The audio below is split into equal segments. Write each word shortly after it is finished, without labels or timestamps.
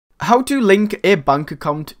how to link a bank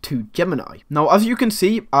account to Gemini. Now, as you can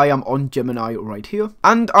see, I am on Gemini right here,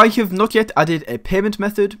 and I have not yet added a payment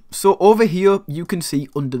method. So over here, you can see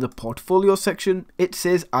under the portfolio section, it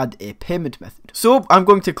says add a payment method. So I'm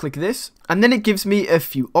going to click this, and then it gives me a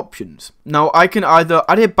few options. Now, I can either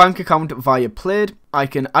add a bank account via Plaid, I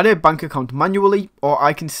can add a bank account manually, or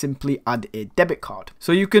I can simply add a debit card.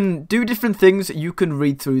 So you can do different things. You can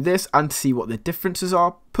read through this and see what the differences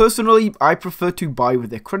are. Personally, I prefer to buy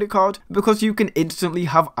with a credit card because you can instantly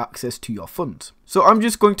have access to your funds. So I'm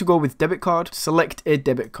just going to go with debit card, select a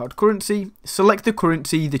debit card currency, select the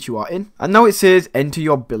currency that you are in, and now it says enter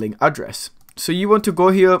your billing address. So you want to go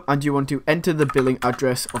here and you want to enter the billing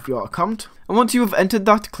address of your account. And once you have entered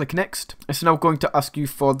that, click next. It's now going to ask you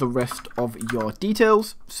for the rest of your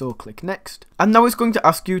details. So click next. And now it's going to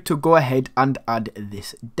ask you to go ahead and add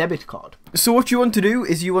this debit card. So what you want to do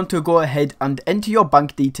is you want to go ahead and enter your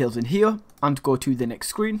bank details in here and go to the next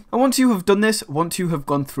screen. And once you have done this, once you have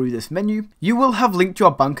gone through this menu, you will have linked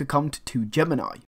your bank account to Gemini.